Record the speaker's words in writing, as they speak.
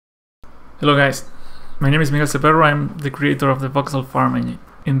Hello guys, my name is Miguel Cepero. I'm the creator of the Voxel farm engine.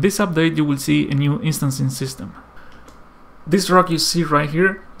 In this update you will see a new instancing system. This rock you see right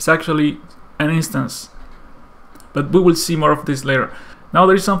here is actually an instance, but we will see more of this later. Now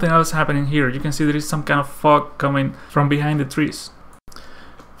there is something else happening here. You can see there is some kind of fog coming from behind the trees.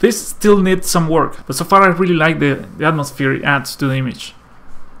 This still needs some work, but so far I really like the atmosphere it adds to the image.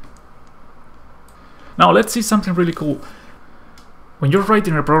 Now let's see something really cool. When you're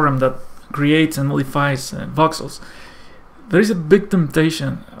writing a program that creates and modifies voxels, there is a big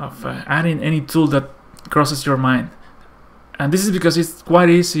temptation of adding any tool that crosses your mind. And this is because it's quite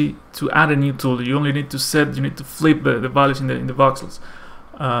easy to add a new tool. You only need to flip the values in the voxels.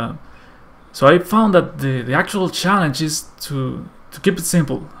 So I found that the actual challenge is to keep it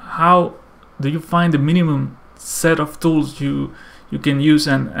simple. How do you find the minimum set of tools you can use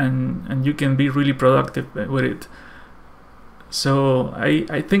and you can be really productive with it? So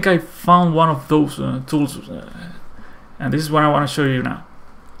I think I found one of those tools, and this is what I want to show you now.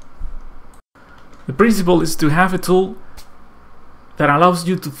 The principle is to have a tool that allows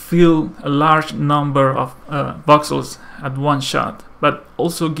you to fill a large number of voxels at one shot, but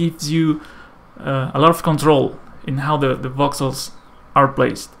also gives you a lot of control in how the voxels are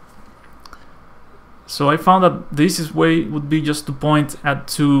placed. So I found that the easiest way would be just to point at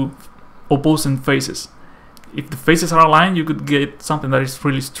two opposing faces. If the faces are aligned, you could get something that is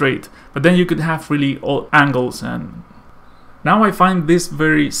really straight, but then you could have really odd angles. And now I find this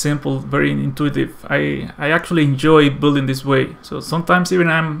very simple, very intuitive. I actually enjoy building this way. So sometimes even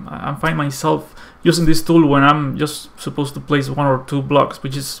I find myself using this tool when I'm just supposed to place one or two blocks,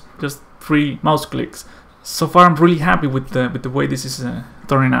 which is just 3 mouse clicks. So far I'm really happy with the way this is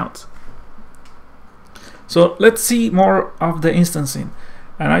turning out. So let's see more of the instancing.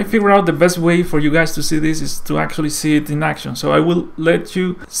 And I figured out the best way for you guys to see this is to actually see it in action. So I will let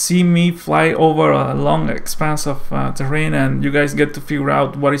you see me fly over a long expanse of terrain, and you guys get to figure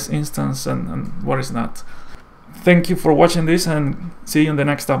out what is instance and what is not. Thank you for watching this, and see you in the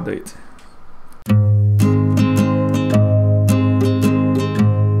next update.